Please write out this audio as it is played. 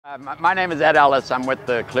My name is Ed Ellis. I'm with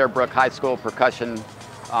the Clearbrook High School Percussion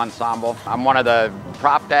Ensemble. I'm one of the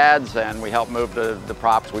prop dads, and we help move the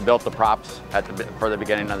props. We built the props for the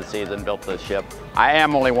beginning of the season, built the ship. I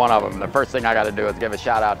am only one of them. The first thing I got to do is give a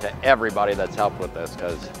shout out to everybody that's helped with this,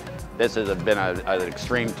 because this has been an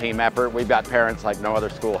extreme team effort. We've got parents like no other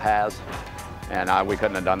school has, and we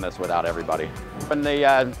couldn't have done this without everybody. When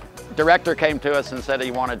the director came to us and said he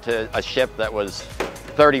wanted a ship that was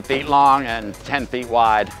 30 feet long and 10 feet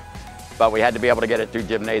wide, but we had to be able to get it through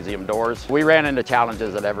gymnasium doors. We ran into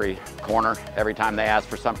challenges at every corner. Every time they asked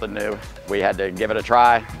for something new, we had to give it a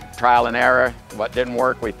try, trial and error. What didn't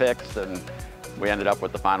work, we fixed, and we ended up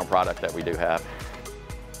with the final product that we do have.